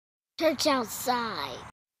Church outside.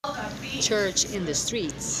 Church in the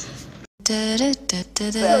streets.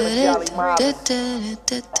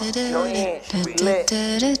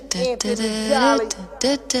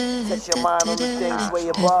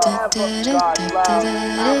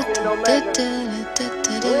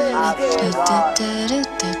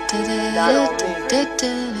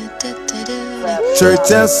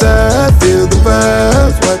 Church outside, feel the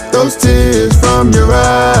vibes, wipe those tears from your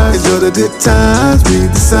eyes. Enjoy the good times,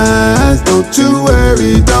 read the signs, don't you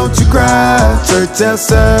worry, don't you cry. Church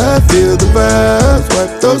outside, feel the vibes,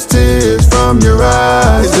 wipe those tears from your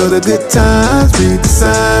eyes. Enjoy the good times, read the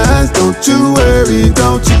signs, don't you worry,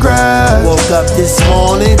 don't you cry. Woke up this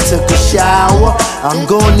morning, took a shower, I'm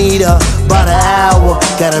gonna need about an hour.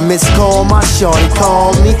 Got a missed call, my shorty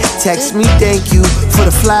called me, text me thank you for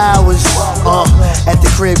the flowers. At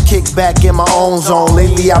the crib, kick back in my own zone.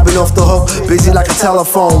 Lately I've been off the hook, busy like a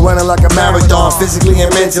telephone, running like a marathon, physically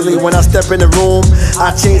and mentally. When I step in the room,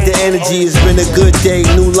 I change the energy. It's been a good day,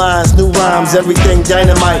 new lines, new rhymes, everything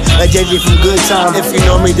dynamite, like JJ from Good Time. If you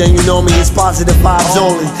know me, then you know me, it's positive vibes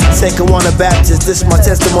only. St.kowanDaBaptist, this is my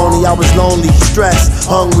testimony. I was lonely,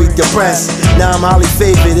 stressed, hungry, depressed. Now I'm highly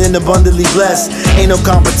favored and abundantly blessed. Ain't no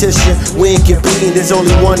competition, we ain't competing, there's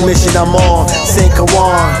only one mission I'm on.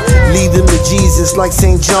 St.kowan, lead them to Jesus like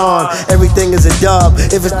St. John. Everything is a dub,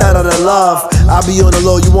 if it's not out of love, I'll be on the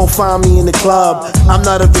low, you won't find me in the club. I'm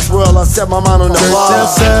not of this world, I set my mind on the bar. Church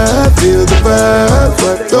outside, feel the vibes,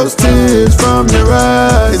 wipe those tears from your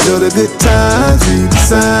eyes. Enjoy the good times, read the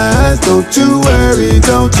signs, don't you worry,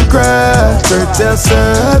 don't you cry. Church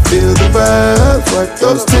outside, feel the vibes, wipe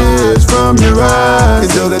those tears from your eyes.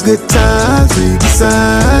 Enjoy the good times, read the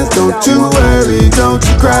signs, don't you worry, don't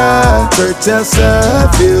you cry. Church outside,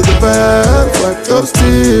 feel the vibes, wipe those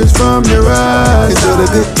tears from your eyes. Enjoy the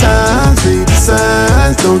good times, read the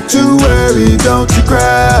signs, don't you worry, don't you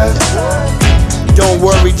cry. Don't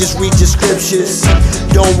worry, just read your scriptures.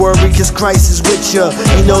 Don't worry, cause Christ is with you.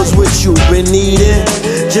 He knows what you've been needing.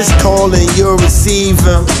 Just call and you'll receive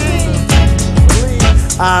him.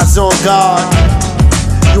 Eyes on God,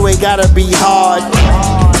 you ain't gotta be hard.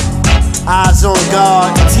 Eyes on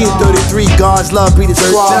God, Team 33, God's love be the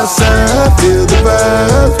squad. Church outside, feel the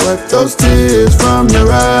vibes, wipe those tears from your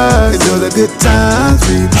eyes. Enjoy the good times,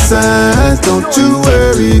 read the signs, don't you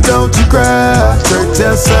worry, don't you cry. Church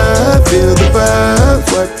outside, feel the vibes,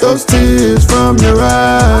 wipe those tears from your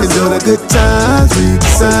eyes. Enjoy the good times, read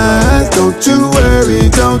the signs, don't you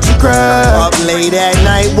worry, don't you cry. Up late at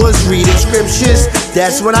night was reading scriptures,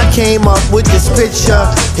 that's when I came up with this picture.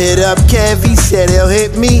 Hit up Kev, he said he'll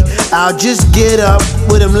hit me, I'll just get up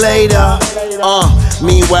with him later.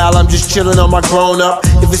 Meanwhile, I'm just chilling on my grown up.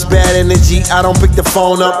 If it's bad energy, I don't pick the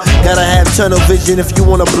phone up. Gotta have tunnel vision if you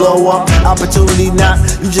wanna blow up. Opportunity not,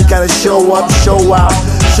 you just gotta show up, show out.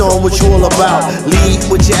 Show 'em what you all about.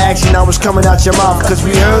 Lead with your action, I was coming out your mouth. Cause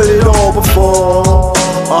we heard it all before.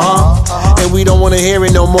 And we don't wanna hear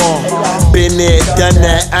it no more. Been there, done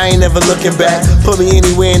that, I ain't never looking back. Put me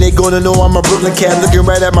anywhere and they gonna know I'm a Brooklyn cat. Looking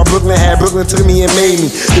right at my Brooklyn hat, Brooklyn took me and made me.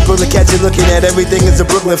 The Brooklyn cat you're looking at, everything is a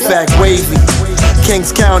Brooklyn fact. Wavy,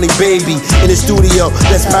 Kings County, baby. In the studio,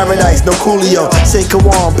 that's paradise, no Coolio.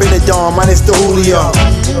 St.kowan, Benadon, minus the Julio.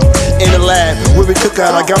 In the lab, where we cook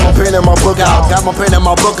out, I got my pen and my book out. Got my pen and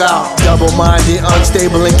my book out. Double-minded,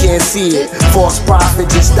 unstable and can't see it. False prophet,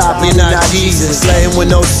 just stop it, not Jesus. Lay him with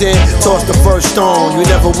no sin, toss the first stone. You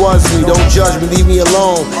never was me, don't judge me, leave me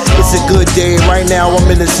alone. It's a good day, right now I'm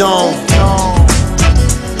in the zone.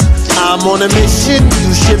 I'm on a mission,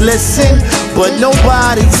 you should listen, but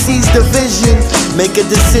nobody sees the vision. Make a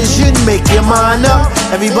decision, make your mind up.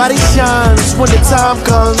 Everybody shines when the time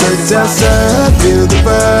comes. Church outside, feel the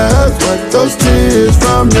vibes, wipe those tears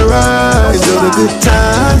from your eyes. Enjoy the good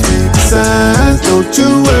times, read the signs, don't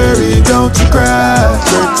you worry, don't you cry.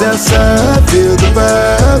 Church outside, feel the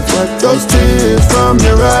vibes, wipe those tears from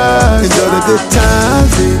your eyes. Enjoy the good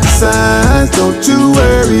times, read the signs, don't you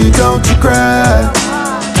worry, don't you cry.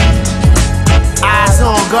 Eyes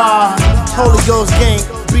on God, Holy Ghost gang,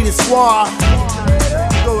 be the squad.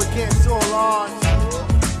 Go against all odds.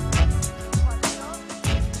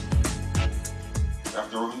 We have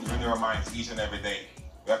to renew our minds each and every day.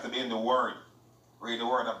 We have to be in the Word. Read the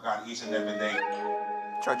Word of God each and every day.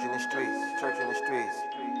 Church in the streets, church in the streets.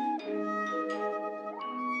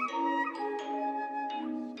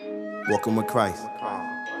 Walking with Christ,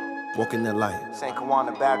 walking the light.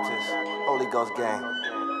 St.kowanDaBaptist, Holy Ghost gang.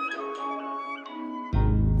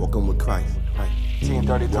 Walking with Christ, Team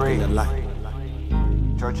 33, walking the light.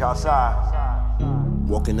 Church outside,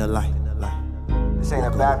 walking the light. This ain't a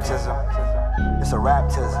baptism, it's a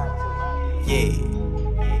raptism. Yeah.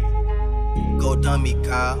 Go dummy,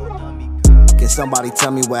 Kyle. Can somebody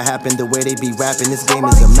tell me what happened? The way they be rapping, this game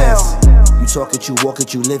is a mess. You talk it, you walk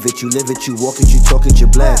it, you live it, you live it, you walk it, you talk it,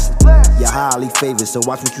 you're blessed. You're highly favored, so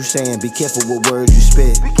watch what you saying. Be careful what words you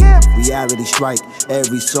spit. Reality strike,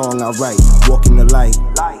 every song I write. Walk in the light,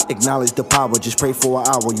 acknowledge the power. Just pray for an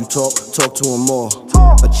hour. You talk to him more.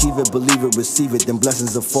 Achieve it, believe it, receive it. Then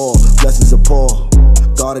blessings will fall, blessings will pour.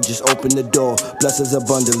 God will just open the door. Blessings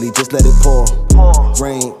abundantly, just let it pour.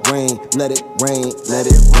 Rain, rain, let it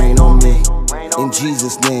rain on me. In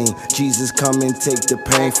Jesus' name, Jesus come and take the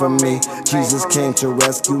pain from me. Jesus came to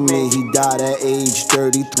rescue me. He died at age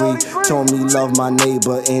 33. Told me love my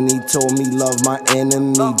neighbor and he told me love my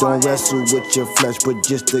enemy. Don't wrestle with your flesh but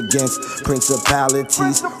just against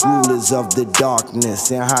principalities, rulers of the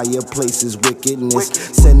darkness and higher places, wickedness.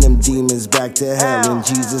 Send them demons back to hell. In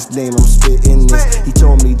Jesus' name I'm spitting this. He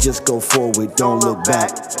told me just go forward, don't look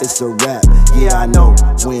back. It's a rap. Yeah, I know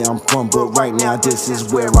where I'm from, but right now this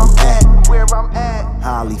is where I'm at.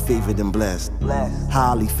 Highly favored and blessed.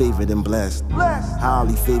 Highly favored and blessed.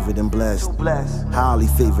 Highly favored and blessed. Highly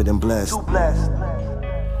favored and blessed.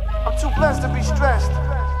 I'm too blessed to be stressed.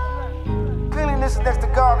 Cleanliness next to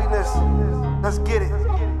godliness. Let's get it.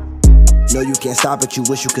 No, you can't stop it, you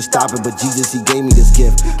wish you could stop it, but Jesus, he gave me this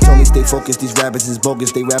gift. Told me stay focused, these rappers is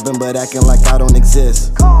bogus. They rapping but acting like I don't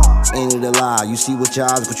exist. Ain't it a lie? You see with your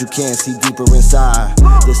eyes, but you can't see deeper inside.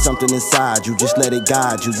 There's something inside you, just let it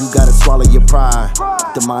guide you. You gotta swallow your pride.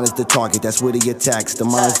 The mind is the target, that's where the attacks. The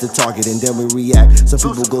mind is the target, and then we react. Some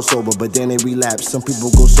people go sober, but then they relapse. Some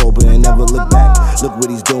people go sober and never look back. Look what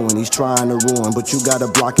he's doing, he's trying to ruin, but you gotta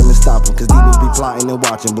block him and stop him. Cause demons be plotting and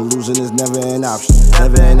watching, but losing is never an option.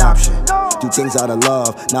 Never an option. Do things out of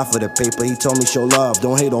love, not for the paper. He told me show love,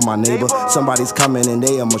 don't hate on my neighbor. Somebody's coming and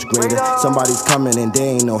they are much greater. Somebody's coming and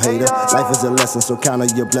they ain't no hater. Life is a lesson, so count on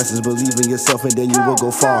your blessings. Believe in yourself and then you will go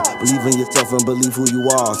far. Believe in yourself and believe who you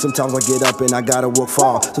are. Sometimes I get up and I gotta work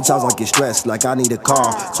far. Sometimes I get stressed like I need a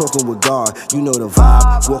car. Talking with God, you know the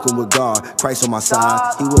vibe. Walking with God, Christ on my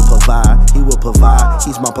side. He will provide, he will provide.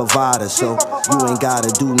 He's my provider, so you ain't gotta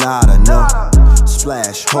do nada, no.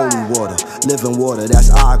 Splash, holy water, living water, that's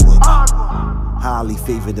agua. Highly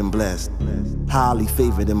favored and blessed. Highly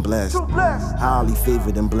favored and blessed. Highly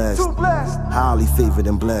favored and blessed. Highly favored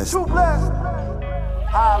and blessed.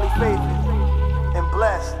 Highly favored and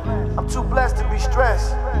blessed. I'm too blessed to be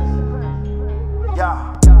stressed.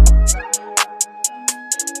 Yeah.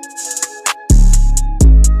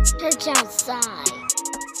 Church outside.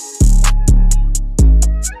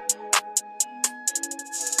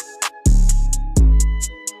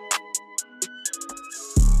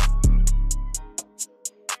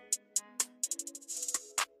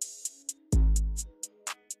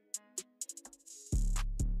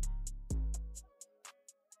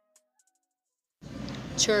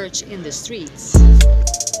 Church in the streets.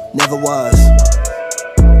 Never was.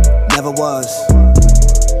 Never was.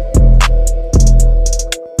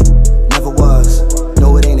 Never was.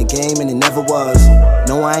 No, it ain't a game and it never was.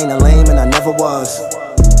 No, I ain't a lame and I never was.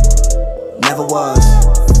 Never was.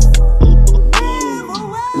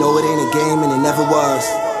 No, it ain't a game and it never was.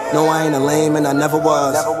 No, I ain't a lame and I never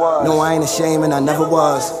was. No, I ain't ashamed and I never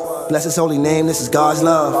was. Bless his holy name, this is God's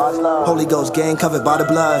love. Holy Ghost gang covered by the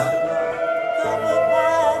blood.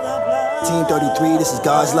 Team 33, this is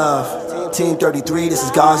God's love. Team 33, this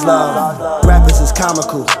is God's love. Rappers is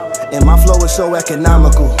comical, and my flow is so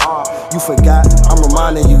economical. You forgot, I'm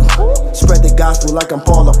reminding you. Spread the gospel like I'm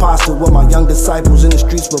Paul Apostle with my young disciples in the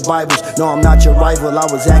streets with Bibles. No, I'm not your rival, I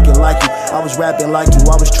was acting like you. I was rapping like you,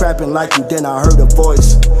 I was trapping like you. Then I heard a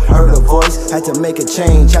voice, had to make a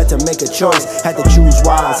change, had to make a choice. Had to choose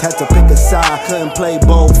wise, had to pick a side. Couldn't play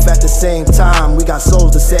both at the same time. We got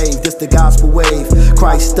souls to save, this the gospel wave.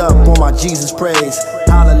 Christ up on my Jesus praise.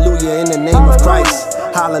 Hallelujah in the name of Christ.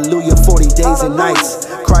 Hallelujah 40 days and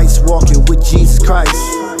nights. Christ walking with Jesus Christ.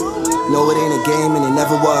 No, it ain't a game and it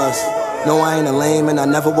never was. No, I ain't a lame and I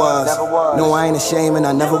never was. No, I ain't ashamed and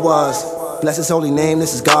I never was. Bless his holy name,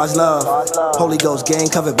 this is God's love. Holy Ghost gang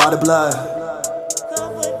covered by the blood.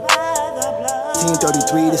 Team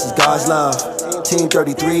 33, this is God's love. Team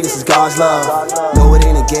 33, this is God's love. No, it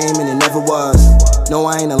ain't a game and it never was. No,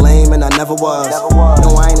 I ain't a lame and I never was.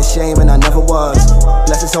 No, I ain't ashamed and I never was.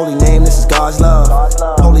 Bless his holy name, this is God's love.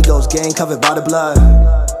 Holy Ghost gang covered by the blood.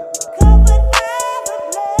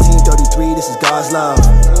 Team 33, this is God's love.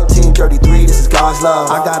 Team 33, this is God's love.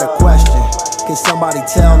 I got a question, can somebody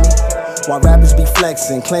tell me? Why rappers be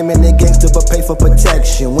flexing, claiming they gangster but pay for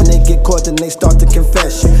protection. When they get caught then they start to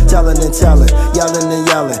confession. Telling and telling, yelling and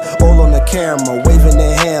yelling. All on the camera, waving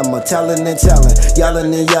their hammer. Telling and telling,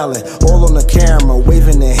 yelling and yelling. All on the camera,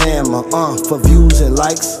 waving their hammer. For views and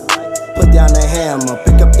likes, put down the hammer.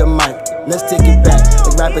 Pick up the mic, Let's take it back,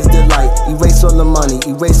 like rappers delight. Erase all the money,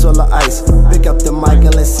 erase all the ice. Pick up the mic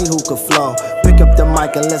and let's see who can flow. Pick up the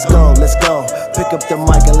mic and let's go, let's go. Pick up the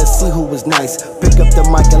mic and let's see who was nice. Pick up the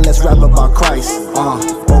mic and let's rap about Christ.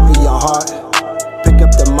 Open your heart, pick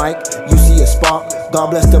up the mic, you see a spark.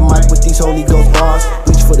 God bless the mic with these Holy Ghost bars.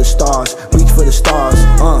 Reach for the stars, reach for the stars.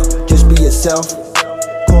 Just be yourself,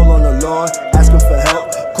 call on the Lord, ask him for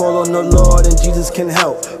help. Call on the Lord and Jesus can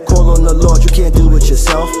help. Call on the Lord, you can't do it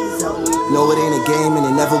yourself. No, it ain't a game and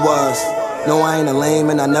it never was. No, I ain't a lame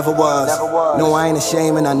and I never was. No, I ain't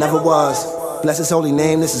ashamed and I never was. Bless his holy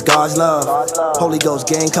name, this is God's love. Holy Ghost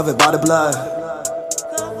gang covered by the blood.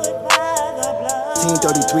 Team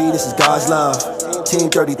 33, this is God's love. Team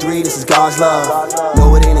 33, this is God's love.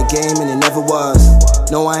 No, it ain't a game and it never was.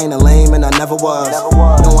 No, I ain't a lame and I never was.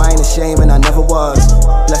 No, I ain't ashamed and I never was.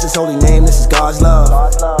 Bless his holy name, this is God's love.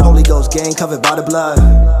 Holy Ghost gang covered by the blood.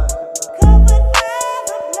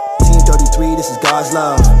 Team 33, this is God's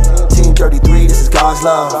love. Team 33, this is God's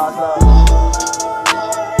love.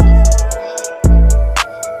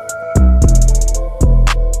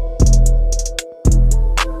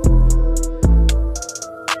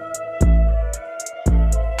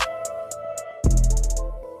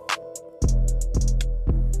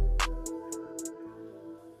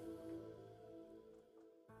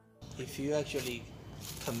 If you actually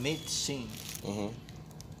commit sin,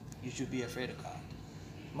 you should be afraid of God.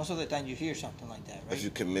 Most of the time you hear something like that, right? If you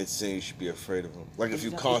commit sin, you should be afraid of him. Like if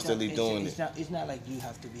you're constantly doing it. It's not like you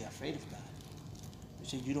have to be afraid of God. You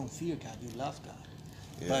say you don't fear God, you love God.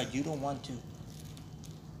 Yeah. But you don't want to.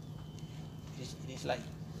 It's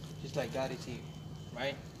like God is here,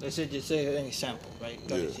 right? Let's just say an example, right?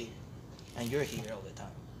 God is here, and you're here all the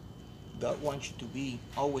time. God wants you to be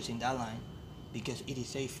always in that line because it is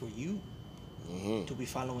safe for you to be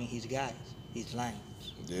following his guides, his lines.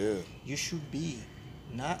 Yeah. You should be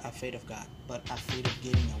not afraid of God, but afraid of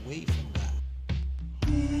getting away from God.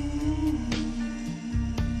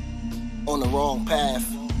 On the wrong path.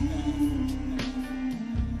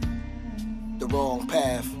 The wrong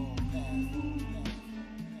path.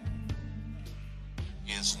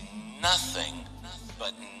 Is nothing,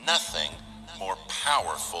 but nothing more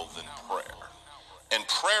powerful than prayer. And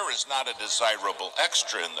prayer is not a desirable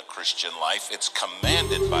extra in the Christian life. It's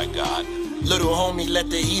commanded by God. Little homie let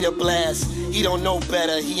the heater blast. He don't know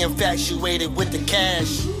better. He infatuated with the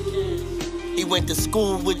cash. He went to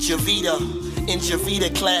school with Javita. In Javita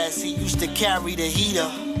class, he used to carry the heater.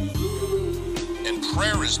 And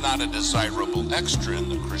prayer is not a desirable extra in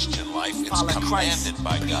the Christian life. It's commanded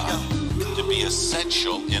by God to be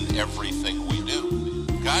essential in everything we do.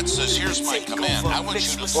 God says, here's my command. I want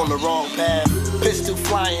you to... On the wrong path. Pistol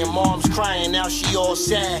flying, mom's crying, now she all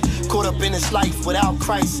sad. Caught up in his life without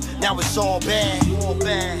Christ, now it's all bad. All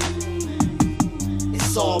bad.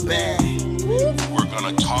 It's all bad. We're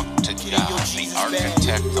gonna talk to God, the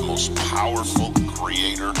architect, the most powerful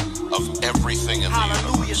creator of everything in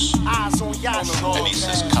the universe. Eyes on Yahshua. And he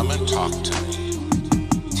says, come and talk to me.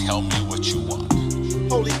 Tell me what you want.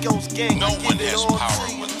 Holy Ghost gang, no one has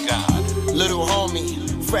power with God. Little homie,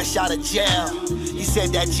 fresh out of jail. He said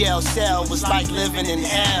that jail cell was like living in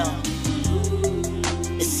hell.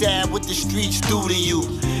 It's sad what the streets do to you.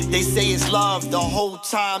 They say it's love, the whole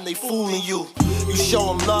time they fooling you. You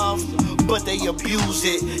show them love, but they abuse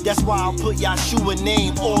it. That's why I put Yahshua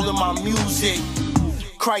name all in my music.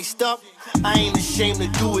 Christ up, I ain't ashamed to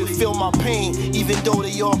do it. Feel my pain, even though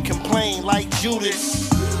they all complain like Judas.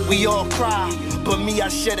 We all cry, but me, I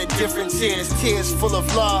shed a different tears. Tears full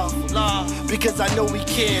of love, because I know he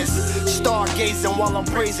cares. Stargazing while I'm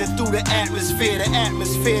praising through the atmosphere. The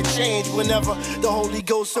atmosphere change whenever the Holy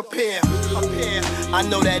Ghost appear. I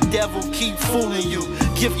know that devil keep fooling you.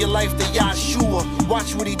 Give your life to Yahshua,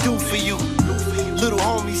 watch what he do for you. Little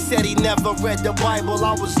homie said he never read the Bible.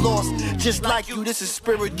 I was lost, just like you, this is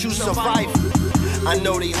spiritual survival. I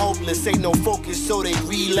know they hopeless, ain't no focus, so they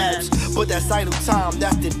relapse. But that's idle time,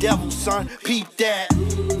 that's the devil, son. Peep that.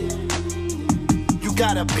 You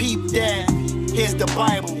gotta peep that. Here's the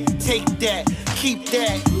Bible, take that, keep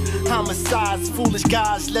that. Homicides, foolish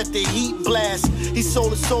guys, let the heat blast. He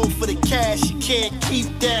sold his soul for the cash, he can't keep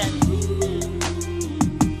that.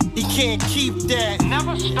 He can't keep that.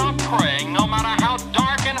 Never stop praying, no matter how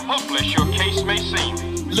dark and hopeless your case may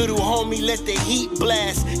seem. Little homie let the heat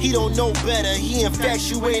blast. He don't know better, he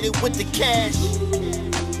infatuated with the cash.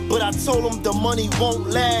 But I told him the money won't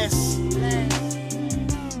last.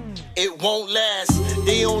 It won't last.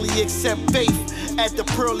 They only accept faith at the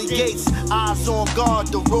pearly gates. Eyes on guard,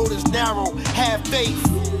 the road is narrow. Have faith.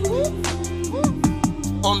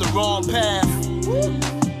 On the wrong path.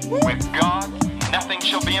 With God, nothing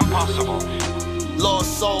shall be impossible.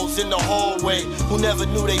 Lost souls in the hallway who never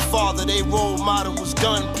knew their father, their role model was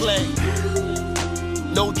gunplay.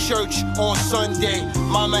 No church on Sunday,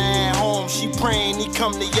 mama at home, she praying he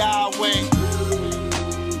come to Yahweh.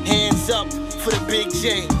 Hands up for the big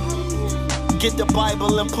J. Get the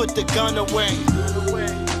Bible and put the gun away.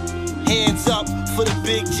 Hands up for the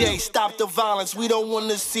big J. Stop the violence, we don't want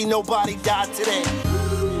to see nobody die today.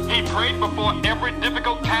 He prayed before every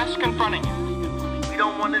difficult task confronting him. We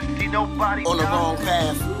don't want to see nobody on the wrong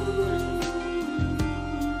path.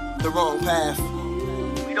 The wrong path.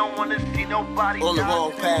 We don't want to see nobody on the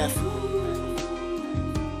wrong path.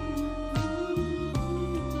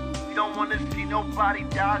 We don't want to see nobody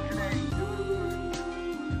die today.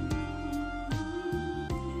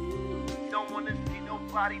 We don't want to see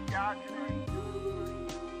nobody die today.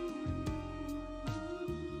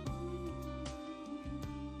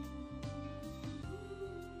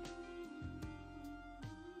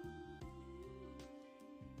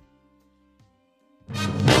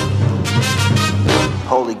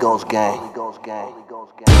 Holy Ghost gang.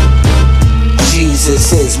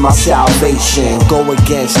 Jesus is my salvation. Go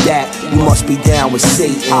against that, you must be down with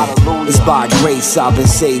Satan. It's by grace I've been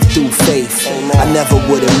saved through faith. I never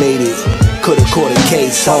would've made it, could've caught a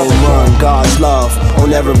case. Home run, God's love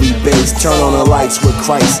on every base. Turn on the lights with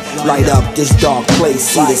Christ, light up this dark place.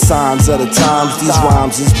 See the signs of the times, these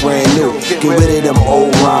rhymes is brand new. Get rid of them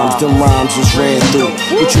old rhymes, them rhymes just ran through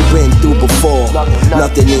what you been through before.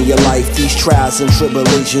 Nothing in your life, these trials and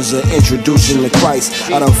tribulations are introducing to Christ.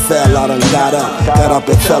 I done fell, I done got up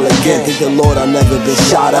and fell again. Thank the Lord I never been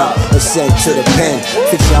shot up or sent to the pen.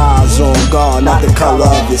 Fix your eyes on God, not the color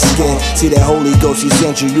of your skin. See that Holy Ghost, He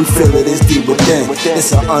sent you, you feel it, it's deep within.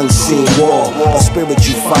 It's an unseen war, a spirit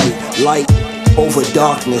you fight, light over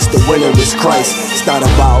darkness, the winner is Christ. It's not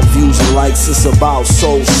about views and likes, it's about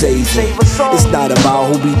soul saving. It's not about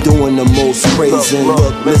who be doing the most praising.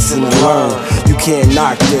 Look, listen and learn, you can't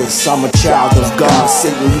knock this. I'm a child of God,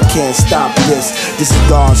 Satan, you can't stop this. This is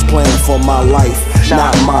God's plan for my life,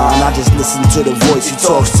 not mine. I just listen to the voice, He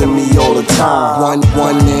talks to me all the time.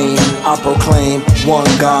 One name, I proclaim, one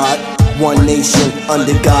God, one nation,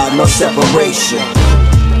 under God, no separation.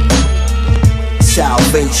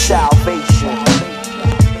 Salvation,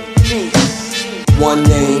 peace. One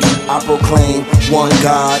name, I proclaim, one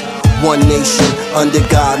God, one nation, under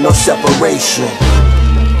God, no separation.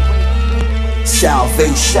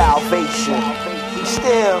 Salvation, be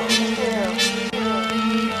still,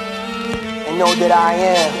 and know that I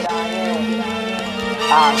am.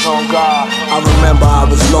 Eyes on God. I remember I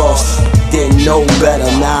was lost, didn't know better.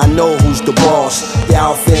 Now I know who's the boss, the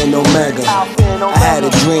Alpha and Omega. I had a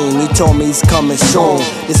dream, He told me He's coming soon.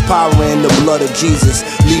 There's power in the blood of Jesus,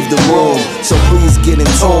 leave the room. So please get in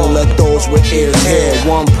tune, let those with ears hear.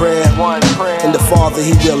 One prayer, and the Father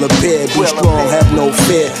He will appear. Be strong, have no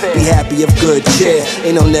fear, be happy of good cheer.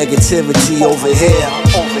 Ain't no negativity over here.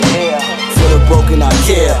 For the broken I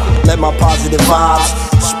care, let my positive vibes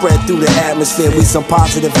spread through the atmosphere. We some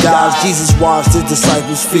positive guys. Jesus washed His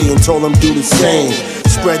disciples' feet and told them do the same.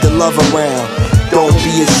 Spread the love around, don't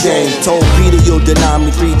be ashamed. Told Peter you'll deny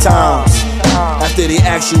me 3 times after they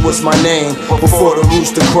asked you what's my name. Before the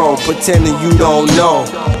rooster crow, pretending you don't know.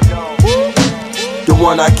 The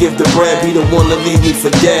one I give the bread, be the one to leave me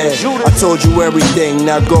for dead. I told you everything,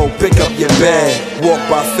 now go pick up your bed. Walk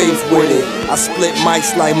by faith with it. I split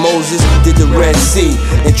mics like Moses did the Red Sea,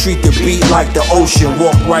 and treat the beat like the ocean.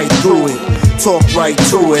 Walk right through it, talk right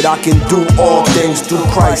to it. I can do all things through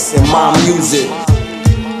Christ and my music.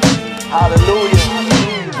 Hallelujah.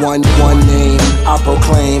 One name, I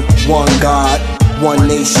proclaim, one God, one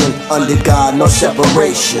nation, under God, no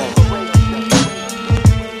separation.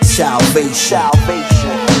 Salvation,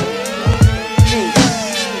 peace.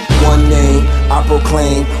 One name, I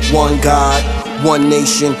proclaim, one God, one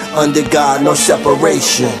nation, under God, no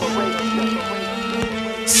separation.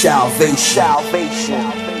 Salvation.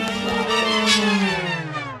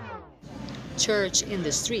 Church in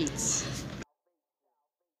the streets.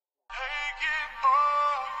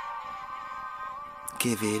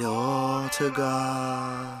 Give it all to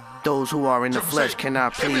God. Those who are in the flesh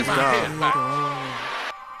cannot please God.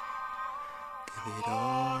 Give it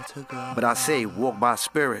all to God. But I say, walk by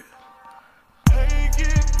spirit.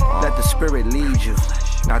 Let the spirit lead you,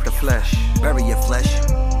 not the flesh. Bury your flesh.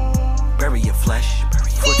 Bury your flesh.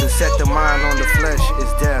 For to set the mind on the flesh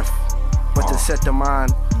is death, but to set the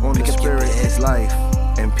mind on the spirit is life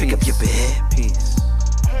and peace. Pick up your bed. Peace.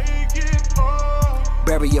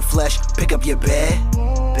 Bury your flesh, pick up your bed.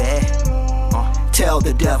 Tell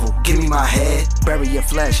the devil, give me my head. Bury your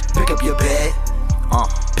flesh, pick up your bed.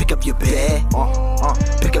 pick up your bed.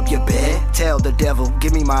 Pick up your bed. Tell the devil,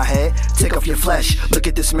 give me my head. Take off your flesh, look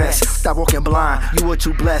at this mess. Stop walking blind, you were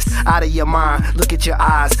too blessed. Out of your mind, look at your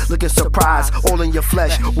eyes, look at surprise. All in your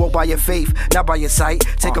flesh, walk by your faith, not by your sight.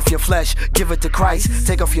 Take off your flesh, give it to Christ.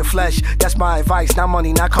 Take off your flesh, that's my advice. Not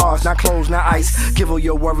money, not cars, not clothes, not ice. Give all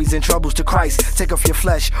your worries and troubles to Christ. Take off your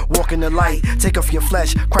flesh, walk in the light. Take off your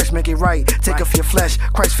flesh, Christ make it right. Take off your flesh,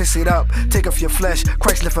 Christ fix it up. Take off your flesh,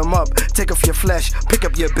 Christ lift him up. Take off your flesh, pick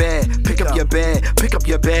up your bed. Pick up your bed, pick up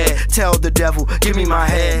your bed. Tell the devil, give me my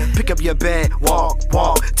head. Pick up your bed, walk.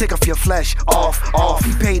 Take off your flesh, off.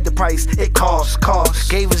 He paid the price, it cost.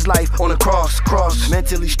 Gave his life on the cross.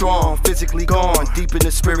 Mentally strong, physically gone. Deep in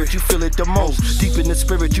the spirit, you feel it the most. Deep in the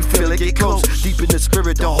spirit, you feel it get close. Deep in the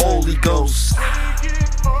spirit, the Holy Ghost.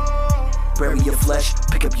 Bury your flesh,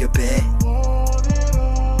 pick up your bed.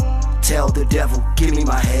 Tell the devil, give me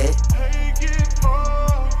my head.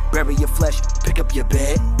 Bury your flesh, pick up your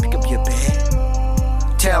bed. Pick up your bed.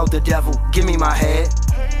 Tell the devil, give me my head.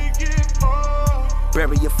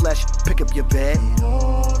 Bury your flesh, pick up your bed.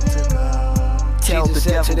 Tell the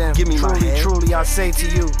devil, give me my head. Truly I say to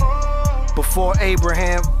you, before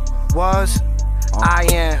Abraham was, I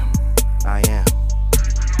am.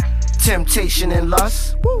 Temptation and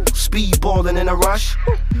lust, speedballing in a rush.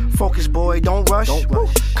 Focus, boy, don't rush.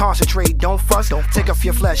 Concentrate, don't fuss. Take off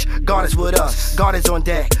your flesh. God is with us. God is on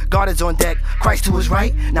deck. Christ to his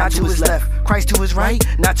right, not to his left. Christ to his right,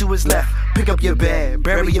 not to his left. Pick up your bed,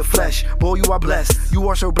 bury your flesh. Boy, you are blessed. You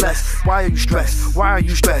are so blessed. Why are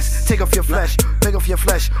you stressed? Take off your flesh. Pick off your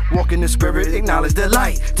flesh. Walk in the spirit, acknowledge the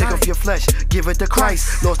light. Take off your flesh, give it to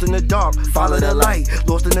Christ. Lost in the dark, follow the light.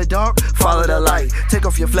 Lost in the dark, follow the light. Take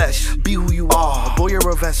off your flesh, be who you are. Boy, you're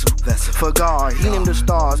a vessel for God. He named the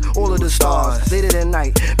stars, all of the stars. Later than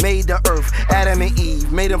night, made the earth. Adam and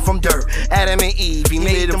Eve, made them from dirt. Adam and Eve, he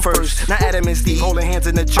made them first. Not Adam and Steve, holding hands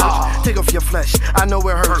in the church. Take off your flesh, I know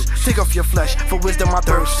it hurts. Take off your flesh, for wisdom I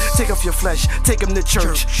thirst. Take off your flesh, take him to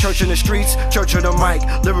church. Church in the streets, church on the mic.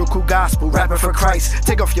 Lyrical gospel, rapping for Christ.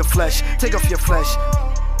 Take off your flesh, take off your flesh.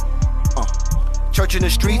 Church in the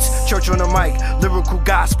streets, church on the mic. Lyrical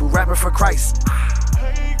gospel, rapping for Christ.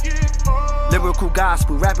 Lyrical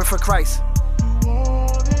gospel, rapping for Christ.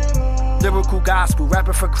 Lyrical gospel,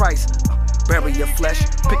 rapping for Christ. Bury your flesh,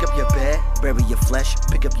 pick up your bed. Bury your flesh,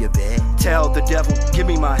 pick up your bed. Tell the devil, give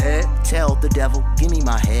me my head. Tell the devil, give me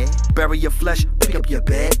my head. Bury your flesh, pick up your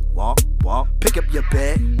bed. Walk. Pick up your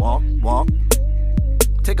bed. Walk.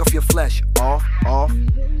 Take off your flesh, off.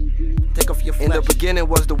 Take off your flesh. In the beginning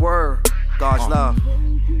was the Word, God's love.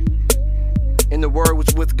 In the Word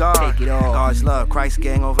was with God. Take it off. God's love, Christ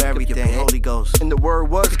gang over everything. Holy Ghost. In the Word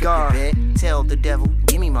was pick God. Up your bed. Tell the devil,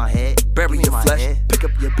 give me my head. Bury your flesh. Head. Pick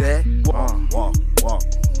up your bed. Walk.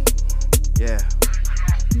 Yeah.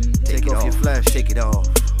 Take off your flesh. Take it off.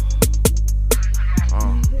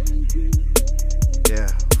 Yeah.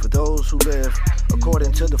 For those who live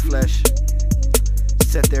according to the flesh,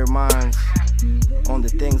 set their minds on the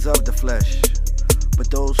things of the flesh. But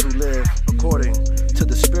those who live according to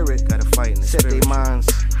the Spirit gotta fight in the set their minds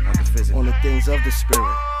on the things of the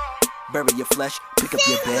Spirit. Bury your flesh, pick up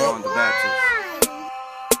your bed. st.kowanDaBaptist.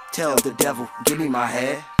 Tell the devil, give me my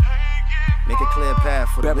head. Make a clear path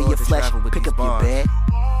for the Lord to travel with these bars. Bury your flesh, pick up your bed.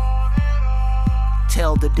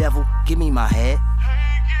 Tell the devil, give me my head.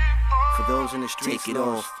 For those in the streets,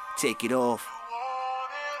 take it off.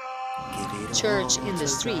 Give it Church in the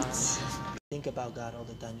streets. Think about God all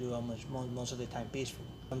the time. You're most of the time peaceful.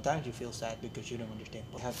 Sometimes you feel sad because you don't understand.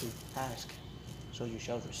 But you have to ask, so you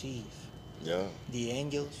shall receive. Yeah. The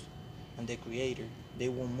angels and the Creator, they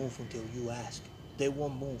won't move until you ask.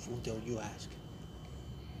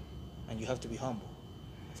 And you have to be humble.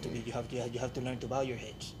 You have to learn to bow your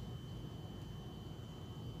heads.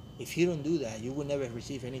 If you don't do that, you will never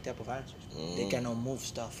receive any type of answers. They cannot move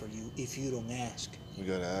stuff for you if you don't ask. You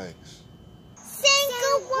gotta ask.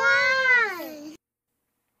 St.kowan!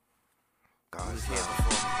 God is here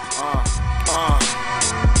before.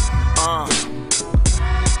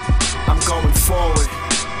 I'm going forward.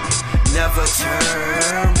 Never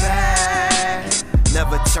turn back.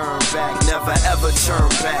 Never turn back. Never ever turn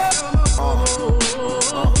back.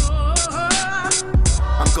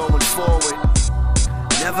 I'm going forward.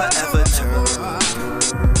 Never ever turn.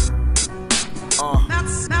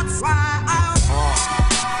 That's why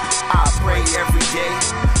I pray every day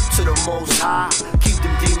to the Most High. Keep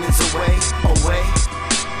them demons away.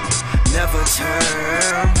 Never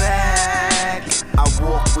turn back. I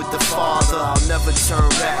walk with the Father. I'll never turn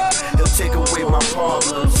back. He'll take away my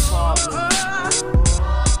problems.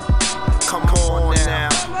 Come on now.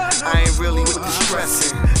 I ain't really with the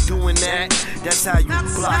stressing. Doing that, that's how you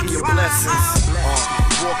block your blessings.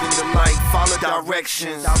 walk in the light, follow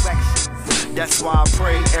directions. That's why I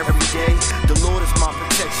pray every day. The Lord is my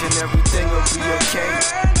protection, everything will be okay.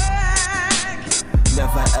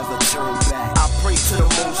 Never ever turn back. I pray to the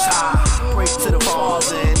Most High, pray to the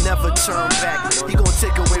Father, and never turn back. He gon'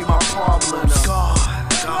 take away my problems. God,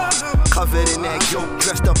 covered in that yoke,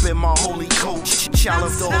 dressed up in my holy coat, child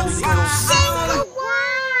of the Holy Ghost.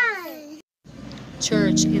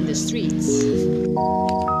 Church in the streets.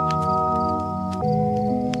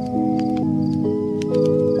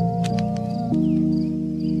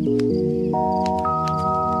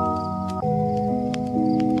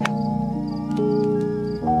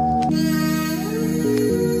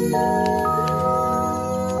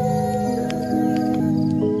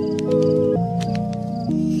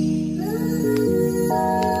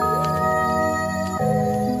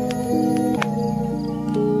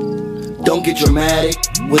 Don't get dramatic,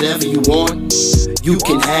 whatever you want, you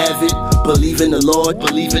can have it. Believe in the Lord,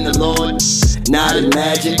 believe in the Lord. Not in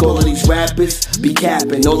magic, all of these rappers be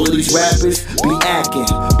capping, all of these rappers be acting,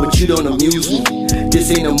 but you don't amuse me. This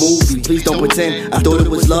ain't a movie, please don't pretend. I thought it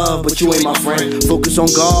was love, but you ain't my friend. Focus on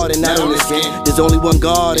God and not on his skin. There's only one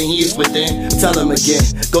God and he is within. Tell him again,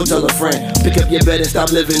 go tell a friend. Pick up your bed and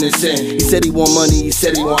stop living in sin. He said he want money, he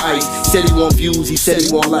said he want ice. He said he want views, he said he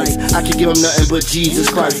want likes. I can give him nothing but Jesus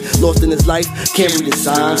Christ. Lost in his life, can't read the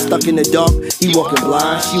signs. Stuck in the dark, he walking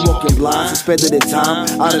blind. She walking blind, suspended in time,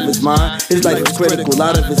 out of his mind. His life was critical,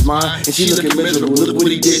 out of his mind. And she looking miserable, look what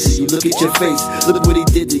he did to you. Look at your face, look what he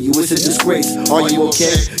did to you. It's a disgrace. Are you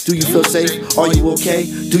okay? Do you feel safe? Are you okay?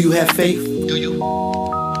 Do you have faith? Do you?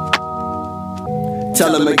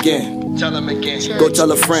 Tell him again. Tell him again. Go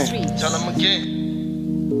tell a friend. Tell him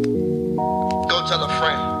again. Go tell a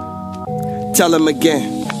friend. Tell him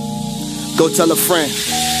again. Go tell a friend.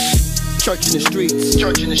 Church in the streets.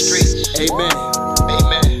 Church in the streets. Amen.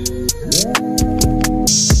 Amen.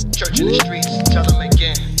 Church in the streets. Tell him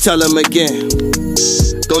again. Tell him again.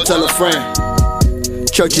 Go tell a friend.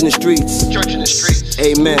 Church in the streets. Church in the streets.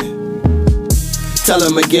 Amen. Tell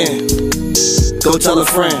him again. Go tell a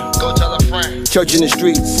friend. Go tell a friend. Church in the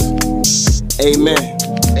streets. Amen.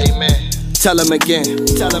 Amen. Tell him again.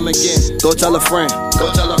 Tell him again. Go tell a friend.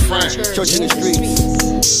 Go tell a friend. Church in the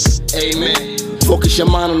streets. Amen. Focus your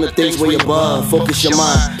mind on the things way above. Focus your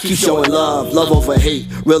mind. Keep showing love. Love over hate.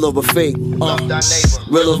 Real over fake. Love thy neighbor.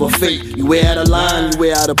 Real over fake. You way out of line, you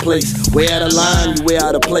way out of place. Way out of line, you way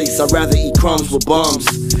out of place. I'd rather eat crumbs with bums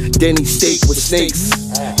than eat steak with snakes.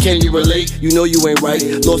 Can you relate? You know you ain't right.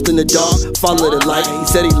 Lost in the dark, follow the light. He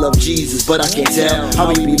said he loved Jesus, but I can't tell how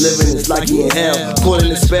he be living. It's like he in hell. Caught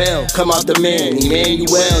in a spell, come out the man.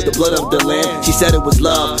 Emmanuel, the blood of the lamb. She said it was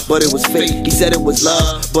love, but it was fake. He said it was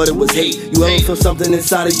love, but it was hate. You ever feel something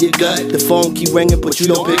inside of your gut? The phone keep ringing, but you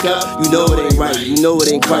don't pick up. You know it ain't right. You know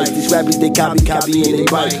it ain't Christ. These rappers they copy and they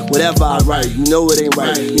write whatever I write. You know it ain't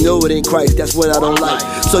right. You know it ain't Christ. That's what I don't like.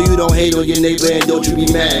 So you don't hate on your neighbor and don't you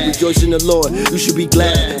be mad. Rejoice in the Lord. You should be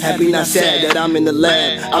glad. Happy, not sad that I'm in the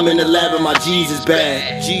lab. I'm in the lab and my Jesus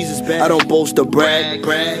bag. Jesus bag. I don't boast or brag.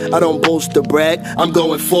 I don't boast or brag. I'm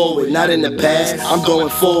going forward, not in the past. I'm going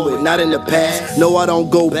forward, not in the past. No, I don't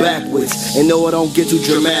go backwards. And no, I don't get too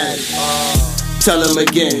dramatic. Tell him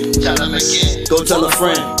again. Tell him again. Go tell a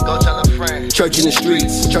friend. Go tell a friend. Church in the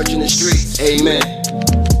streets. Church in the streets. Amen.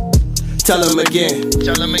 Tell him again.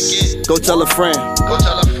 Tell him again. Go tell a friend. Go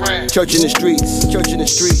tell a friend. Church in the streets. Church in the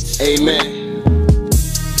streets. Amen.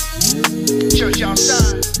 Church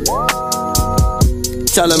outside.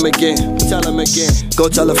 Tell him again. Tell him again. Go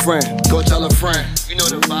tell a friend. Go tell a friend. You know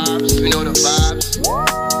the vibes. You know the vibes.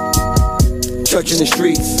 Church in the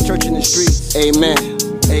streets. Church in the streets. Amen.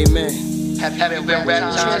 Amen. Have you been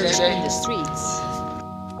baptized today? In the streets.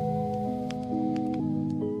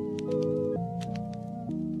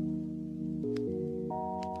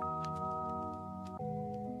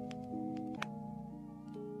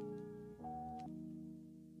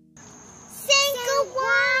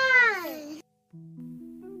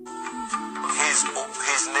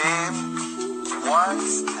 His name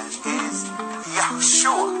was and is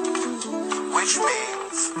Yahshua, which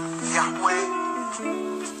means Yahweh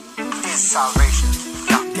is salvation.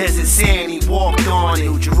 Desert sand, he walked on it.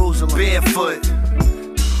 New Jerusalem, barefoot,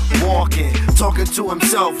 walking, talking to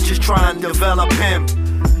himself, just trying to develop him.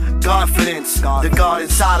 Confidence, the God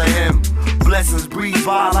inside of him. Blessings breathe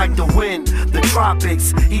by like the wind, the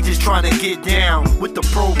tropics. He just trying to get down with the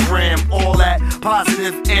program. All that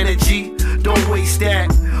positive energy, don't waste that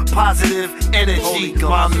positive energy,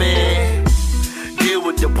 my man. Deal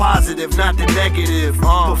with the positive, not the negative.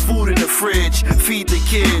 Put food in the fridge, feed the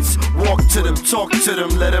kids, walk to them, talk to them,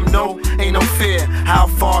 let them know ain't no fear. How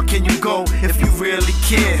far can you go if you really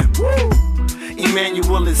care?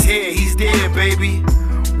 Emmanuel is here, he's there, baby.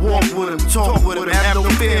 Walk with him, talk with him, have no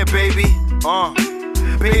fear, baby.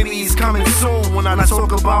 Baby, he's coming soon. When I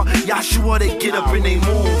talk about Yahshua, they get up and they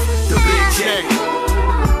move. The Big J.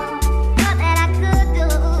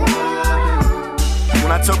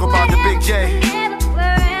 When I talk about the Big J,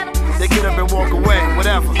 they get up and walk away,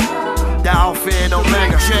 whatever. The Alpha and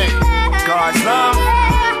Omega J. God's love.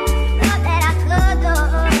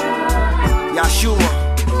 Yahshua.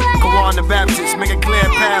 KowanDaBaptist, make a clear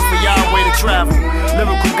path for Yahweh to travel.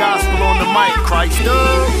 Lyrical gospel on the mic, Christ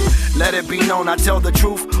up. Let it be known, I tell the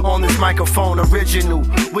truth on this microphone. Original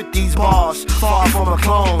with these bars, far from a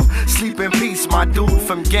clone. Sleep in peace, my dude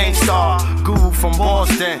from Gangstar. Guru from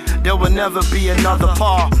Boston, there will never be another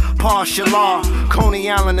par. Shalom, Coney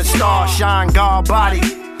Island, the star. Shine God body,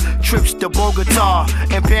 trips to Bogota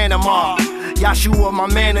and Panama. Yahshua, my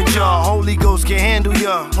manager. Holy Ghost can handle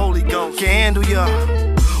ya. Holy Ghost can handle ya.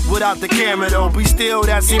 Without the camera though, be still,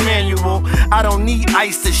 that's Emmanuel. I don't need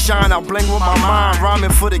ice to shine, I'll blink with my mind. Rhyming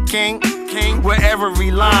for the king, where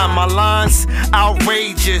every line, my lines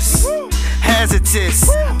outrageous, hazardous.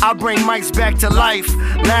 I bring mics back to life,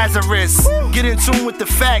 Lazarus. Get in tune with the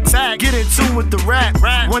facts, get in tune with the rap.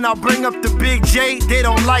 When I bring up the Big J, they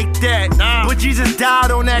don't like that. But Jesus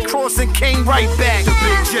died on that cross and came right back. The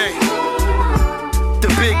Big J, the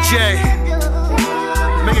Big J.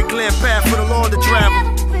 Make a clear path for the Lord to travel.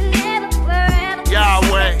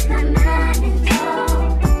 Yahweh,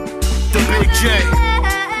 the Big J,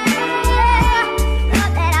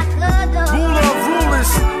 ruler of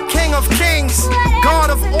rulers, king of kings, God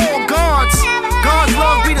of all gods, God's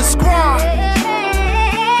love be the squad.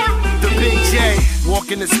 The Big J,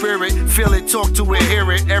 walk in the spirit, feel it, talk to it,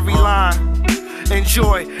 hear it, every line.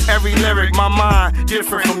 Enjoy every lyric, my mind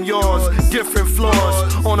different from yours, different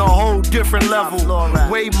flaws on a whole different level.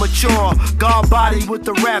 Way mature, God body with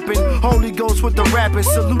the rapping, Holy Ghost with the rapping.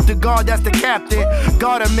 Salute to God, that's the captain.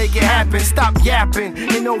 Gotta make it happen. Stop yapping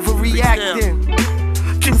and overreacting.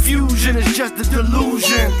 Confusion is just a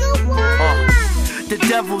delusion. The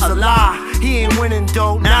devil's a lie, he ain't winning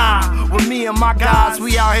though. Nah, with me and my guys,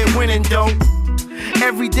 we out here winning though.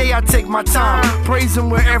 Every day I take my time, praise him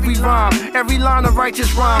with every rhyme, every line of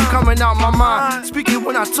righteous rhyme coming out my mind. Speak it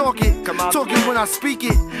when I talk it, talk it when I speak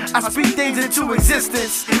it. I speak things into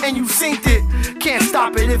existence, and you synced it. Can't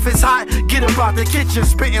stop it if it's hot, get up out the kitchen,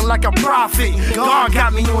 spitting like a prophet. God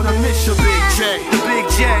got me on a mission, Big J, the Big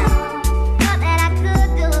J.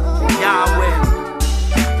 Yahweh.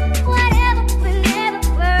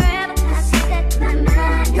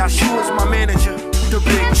 Yahshua's my manager, the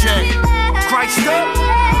Big J. Christ up.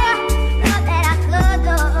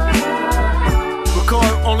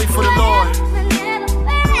 Record only for the Lord.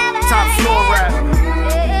 Top floor rap.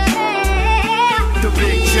 The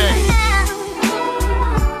Big J.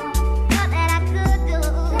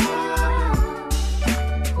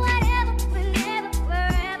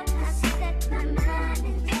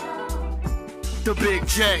 The Big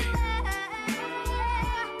J.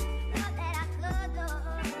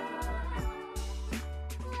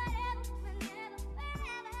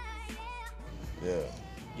 Yeah.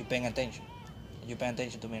 You paying attention? You paying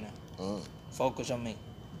attention to me now? Focus on me.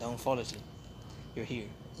 Don't fall asleep. You're here.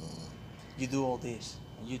 You do all this,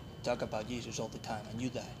 and you talk about Jesus all the time, and you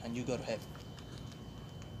die, and you go to heaven.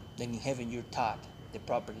 Then in heaven, you're taught the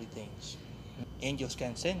properly things. Angels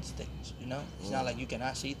can sense things, you know? It's not like you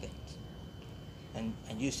cannot see things. And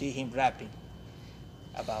you see him rapping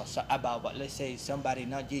about what, let's say, somebody,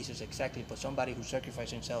 not Jesus exactly, but somebody who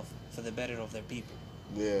sacrificed himself for the better of their people.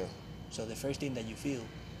 Yeah. So the first thing that you feel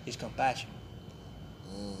is compassion,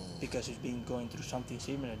 because he's been going through something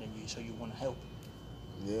similar than you, so you want to help.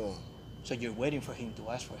 Yeah. So you're waiting for him to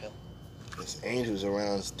ask for help. There's angels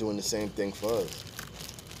around doing the same thing for us.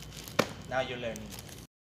 Now you're learning.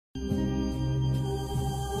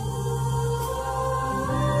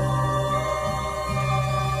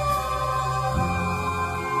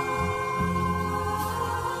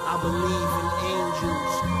 I believe in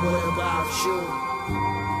angels. What about you?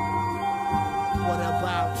 What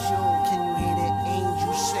about you? Can you hear that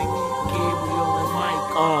angel singing? Gabriel and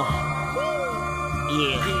Michael.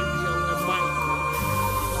 Yeah. Gabriel and Michael.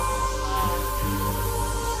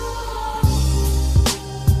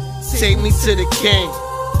 Take me to the king.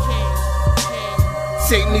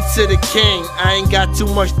 Take me to the king. I ain't got too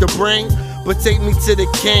much to bring, but take me to the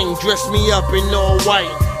king. Dress me up in all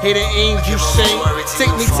white. Hear the angel sing.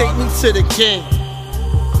 Take me to the king.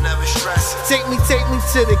 Take me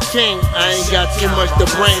to the king. I ain't got too much to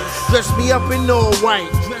bring. Dress me up in all white.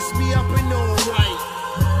 Dress me up in all white.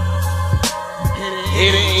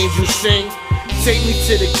 Hear the angel sing. Take me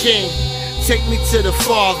to the king. Take me to the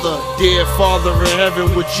Father, dear Father in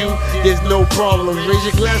heaven. With you, there's no problems. Raise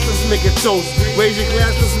your glass, let's make a toast. Raise your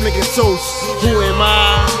glass, let's make a toast. Who am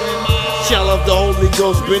I? Child of the Holy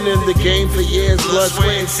Ghost, been in the game for years. Blood,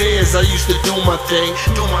 sweat, and tears. I used to do my thing.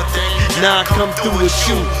 Now I come through with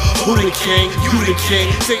you. Who the king? You the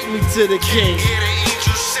king. Take me to the king.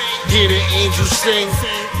 Hear the angels sing.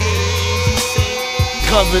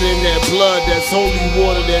 Covered in that blood, that's holy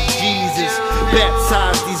water, that's Jesus.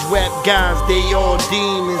 Baptize these rap guys, they all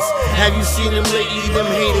demons. Have you seen them lately?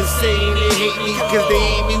 Them haters saying they hate me cause they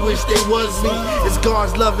ain't me, wish they was me. It's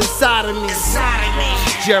God's love inside of me.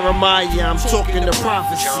 Jeremiah, I'm talking to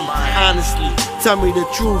prophecy. Honestly, tell me the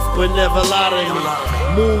truth, but never lie to me.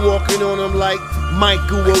 Moonwalking on them like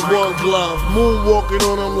Michael with one glove. Moonwalking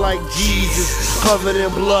on them like Jesus, covered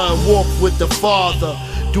in blood. Walk with the Father,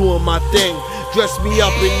 doing my thing. Dress me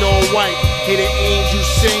up in all white, hear the angels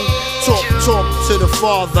sing. Talk to the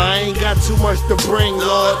Father, I ain't got too much to bring,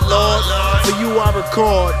 Lord. For you I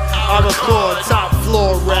record top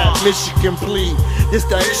floor rap, Michigan plea. This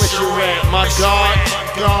that Christian rap, my God,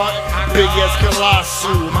 big as Colossus,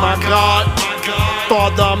 my God.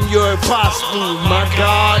 Father, I'm your apostle, my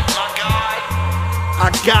God. I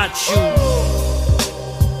got you.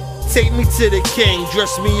 Take me to the King,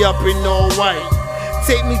 dress me up in all white.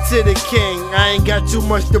 Take me to the King, I ain't got too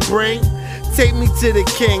much to bring. Take me to the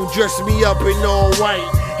King, dress me up in all white.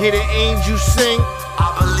 Hear the angels sing. I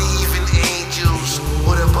believe in angels.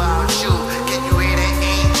 What about you? Can you hear the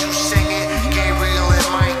angels singing? Gabriel and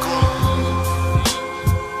Michael.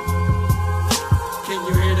 Can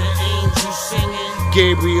you hear the angels singing?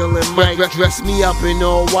 Gabriel and Mike, dress me up in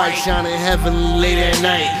all white, shining heavenly late at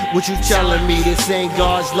night. What you telling me? This ain't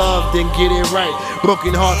God's love, then get it right.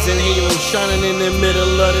 Broken hearts and halos shining in the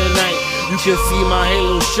middle of the night. You can see my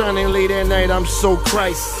halo shining late at night. I'm so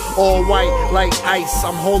Christ, all white like ice.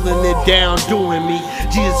 I'm holding it down, doing me.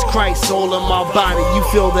 Jesus Christ, all in my body. You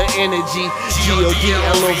feel the energy.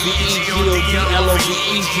 G-O-D-L-O-V-E,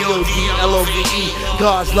 G-O-D-L-O-V-E, G-O-D-L-O-V-E.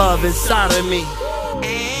 God's love inside of me.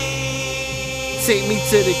 Take me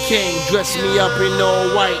to the King, dress me up in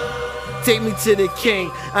all white. Take me to the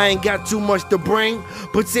King, I ain't got too much to bring,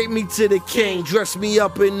 but take me to the King, dress me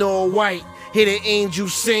up in all white. Hear the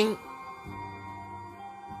angels sing.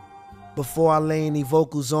 Before I lay any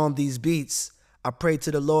vocals on these beats, I pray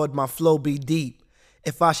to the Lord my flow be deep.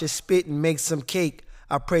 If I should spit and make some cake,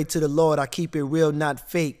 I pray to the Lord I keep it real, not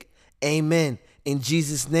fake. Amen. In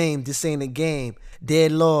Jesus' name, this ain't a game. Dear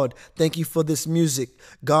Lord, thank you for this music.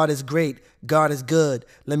 God is great, God is good.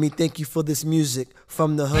 Let me thank you for this music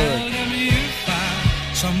from the hood. Whenever you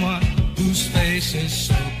find someone whose face is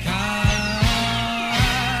so kind,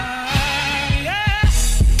 yeah.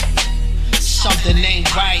 Something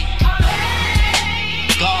ain't right.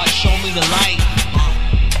 God, show me the light.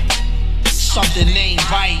 Something ain't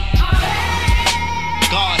right.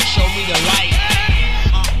 God, show me the light.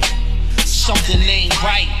 Something ain't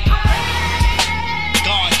right.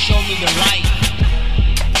 God, show me the light.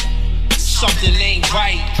 Something ain't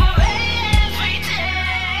right.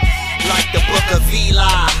 Like the book of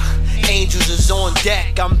Eli, angels is on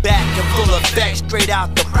deck. I'm back in full effect, straight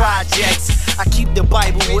out the projects. I keep the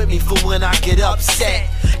Bible with me for when I get upset.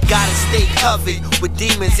 Gotta stay covered with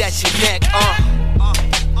demons at your neck.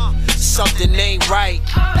 Something ain't right.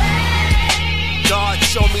 God,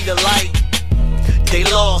 show me the light. They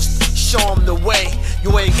lost, show them the way.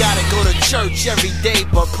 You ain't gotta go to church every day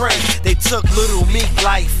but pray. They took little Meek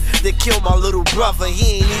life. They killed my little brother,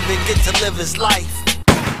 he ain't even get to live his life.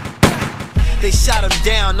 They shot him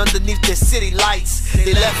down underneath the city lights.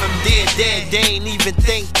 They left him dead, they ain't even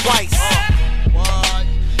think twice.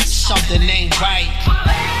 Something ain't right.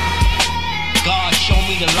 God, show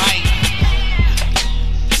me the light.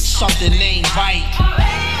 Something ain't right.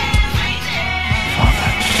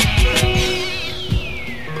 Father,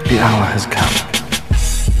 the hour has come.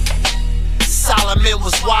 Solomon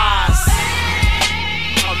was wise,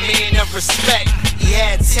 a man of respect. He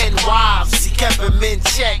had 10 wives, he kept them in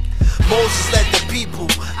check. Moses led the people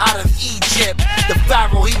out of Egypt. The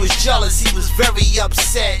Pharaoh, he was jealous, he was very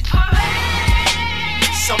upset.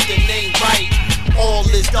 Something ain't right. All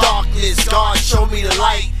this darkness, God, show me the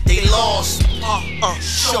light. They lost,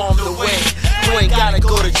 show them the way. You ain't gotta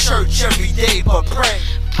go to church every day but pray.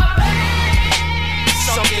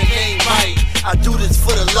 Something ain't right. I do this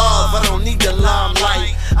for the love, I don't need the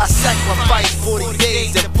limelight. I sacrifice 40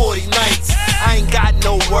 days and 40 nights. I ain't got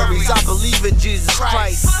no worries, I believe in Jesus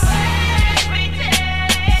Christ.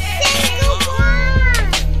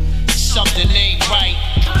 Something ain't right.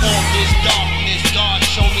 All this darkness, God,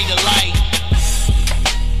 show me the light.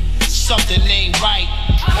 Something ain't right.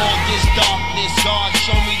 All this darkness, God,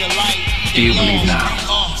 show me the light. The do you believe now?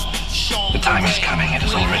 The time is coming, it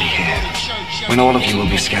is already here, when all of you will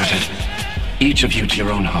be scattered, each of you to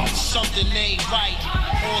your own home,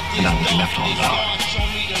 and I will be left all alone.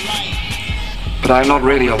 But I am not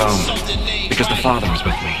really alone, because the Father is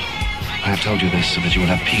with me. I have told you this so that you will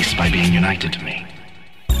have peace by being united to me.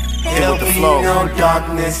 There'll be no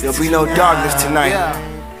darkness. There'll be no darkness tonight.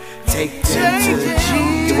 Take them to the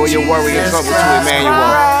G. Give all your worry and trouble to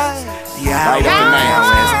Emmanuel. Light up the night.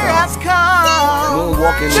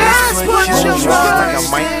 Moonwalking, just put your trust like a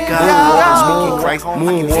mic. Moonwalking, speaking Christ.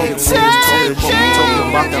 Moonwalking, talking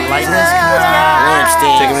about the light.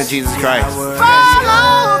 Lampstand, taking to Jesus Christ.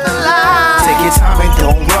 Follow the light. Take your time and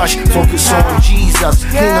don't rush. Focus on Jesus.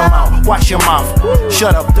 Clean them out. Watch your mouth.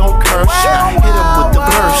 Shut up, don't curse. Hit him with the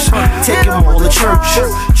verse. Take him all to church.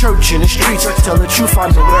 Church in the streets. Tell the truth, I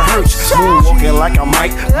know it hurts. Moonwalking like a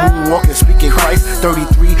mic. Moonwalking, speaking Christ.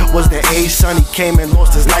 33 was the age, son. He came and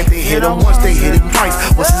lost his life. They hit him once, they hit him twice.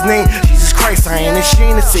 What's his name? Jesus Christ. I ain't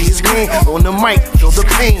ashamed to say his name. On the mic, feel the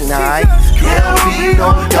pain, alright? There'll be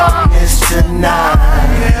no darkness tonight.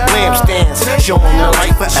 Lampstands, showing the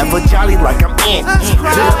light forever. Jolly like I'm in.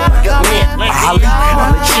 Lit up like a man. Ali,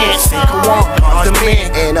 I'm the champ. St.kowanDaBaptist, the man.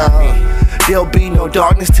 And there'll be no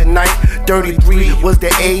darkness tonight. 33 was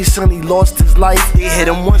the age, son, he lost his life. They hit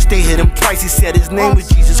him once, they hit him twice. He said his name was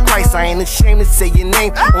Jesus Christ. I ain't ashamed to say your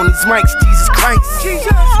name on these mics, Jesus Christ.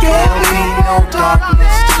 There'll be no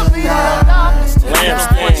darkness tonight.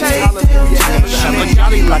 Lampstand, I'm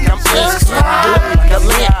jolly like I'm like a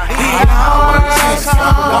lamp.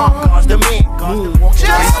 God's the man. Moonwalk,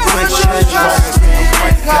 just put your trust in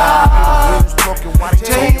God. Talking, why they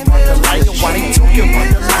talking about the light? Why they talking about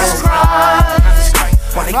the light?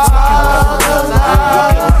 Why they talking about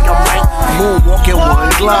the light? Moonwalking,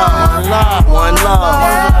 one glove, one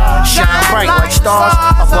love. Shine bright like stars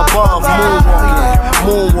up above.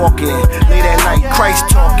 Moonwalking, late at night. Christ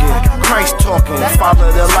talking.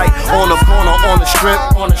 Follow the light on the corner, on the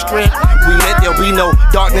strip. We lit, there'll be no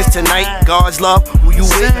darkness tonight. God's love, who you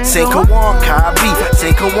with? St.kowanDaBaptist,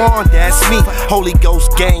 St.kowan, that's me. Holy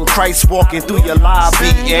Ghost gang, Christ walking through your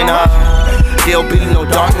lobby. And there'll be no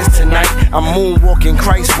darkness tonight. I'm moonwalking,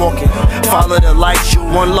 Christ walking. Follow the light,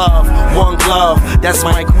 one love, one glove. That's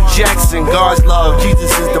Michael Jackson, God's love.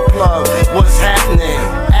 Jesus is the plug. What's happening?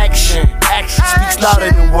 Action speaks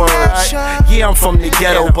louder than words. Yeah, I'm from the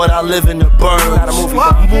ghetto, but I live in the burbs.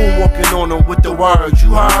 Moonwalking on them with the words, you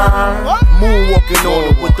heard? Moonwalking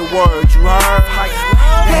on them with the words, you heard?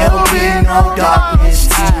 There'll be no darkness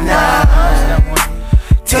tonight.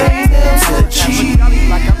 Take them to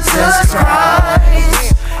Jesus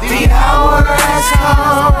Christ. The hour has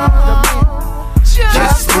come.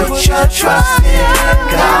 Just put your trust in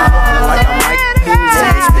God.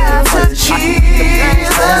 Take them to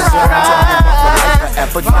Jesus Christ.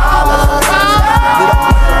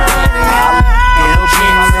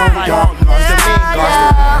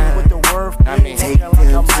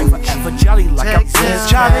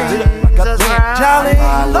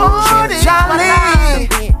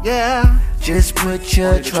 Just put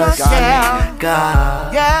your trust in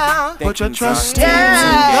God. Yeah, put your trust in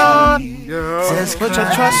God. Just put your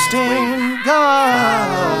trust in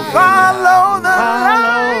God. Follow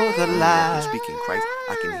the light. Speaking Christ,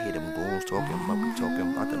 I can hear them bulls talking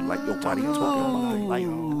about the light. Your body talking about the light.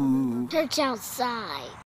 Church outside.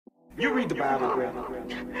 You read the Bible, Grandma.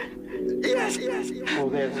 Yes. Well,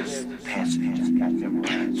 there's this passage I got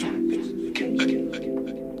memorized with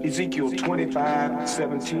this. Ezekiel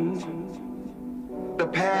 25:17. The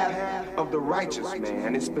path of the righteous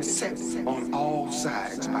man is beset on all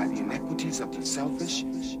sides by the iniquities of the selfish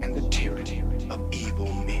and the tyranny of evil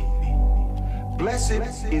men. Blessed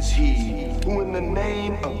is he who in the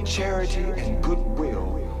name of charity and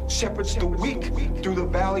goodwill shepherds the weak through the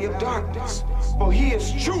valley of darkness, for he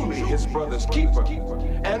is truly his brother's keeper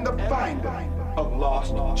and the finder of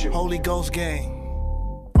lost children. Holy Ghost gang.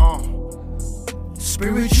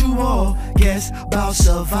 Spiritual, guess about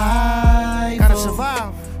survival. Gotta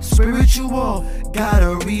survive. Spiritual,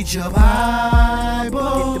 gotta read your Bible.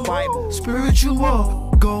 Get the Bible.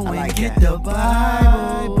 Spiritual, go and get the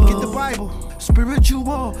Bible. Get the Bible.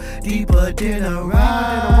 Spiritual, deeper than a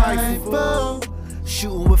rifle.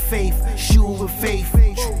 Shooting with faith,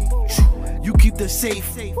 You keep the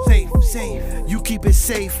safe. You keep it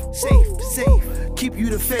safe. Keep you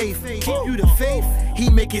the faith. He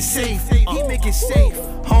make it safe.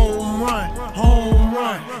 Home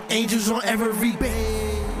run. Angels on every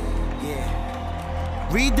bed. Yeah.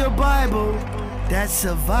 Read the Bible. That's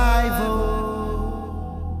survival.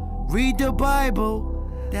 Read the Bible.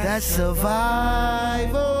 That's survival.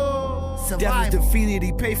 Devil's defeated,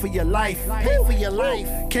 he paid for your life. Paid for your life.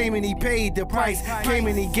 Came and he paid the price. Came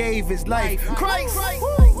and he gave his life. Christ.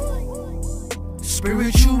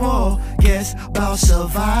 Spiritual, guess about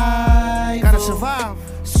survival. Gotta survive.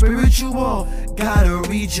 Spiritual, gotta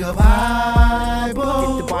read your Bible.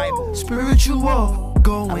 Get the Bible. Spiritual,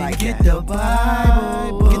 go and get the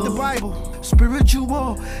Bible. Get the Bible.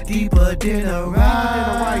 Spiritual, deeper than a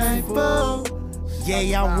rifle.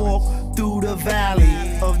 Yeah, I walk through the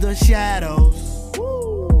valley of the shadows.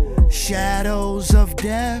 Shadows of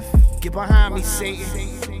death. Get behind me,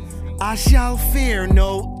 Satan. I shall fear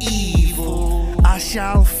no evil. I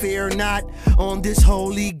shall fear not on this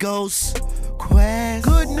Holy Ghost quest.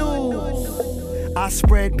 Good news. I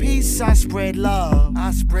spread peace, I spread love.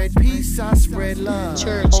 I spread peace, I spread love.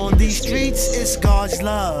 Church on these streets, it's God's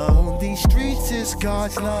love. On these streets, it's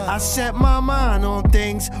God's love. I set my mind on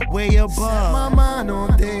things way above. Set my mind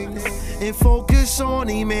on things and focus on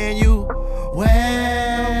Emmanuel. Well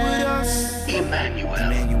with us,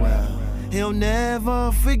 Emmanuel. He'll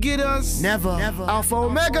never forget us. Never. Alpha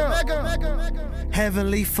Omega.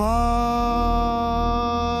 Heavenly Father.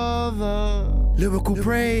 Lyrical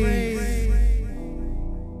praise.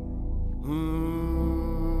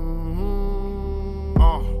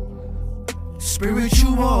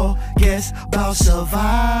 Spiritual, guess about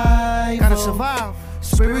survival. Gotta survive.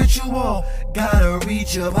 Spiritual, gotta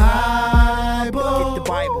read your Bible. Get the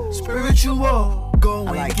Bible. Spiritual, go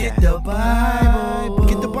and get the Bible.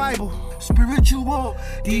 Get the Bible. Spiritual,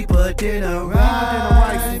 deeper than a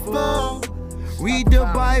rifle. Read the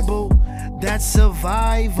Bible, that's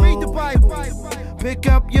survival. Read the Bible. Pick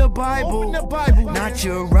up your Bible. Open the Bible, not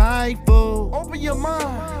your rifle. Open your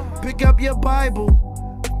mind. Pick up your Bible.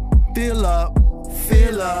 Fill up.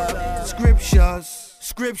 Scriptures.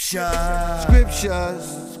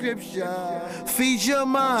 Feed your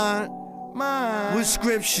mind with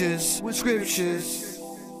scriptures.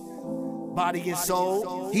 Body and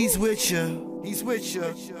soul, he's with you.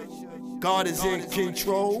 God is in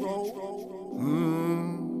control.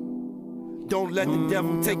 Don't let the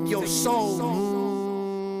devil take your soul.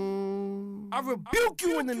 I rebuke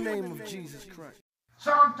you in the name of Jesus Christ.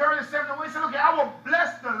 Psalm 37, we say, look, I will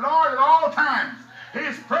bless the Lord at all times.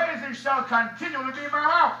 His praises shall continually be in my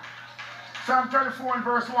mouth. Psalm 34 and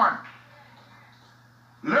verse 1.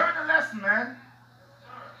 Learn the lesson, man.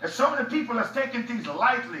 And so many people are taking things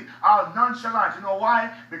lightly, are nonchalant. You know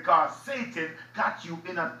why? Because Satan got you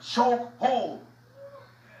in a choke hole.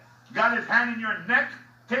 Got his hand in your neck,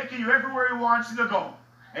 taking you everywhere he wants you to go.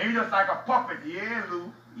 And you're just like a puppet. Yeah,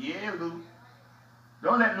 Lou.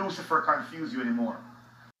 Don't let Lucifer confuse you anymore.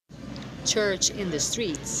 Church in the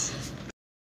streets.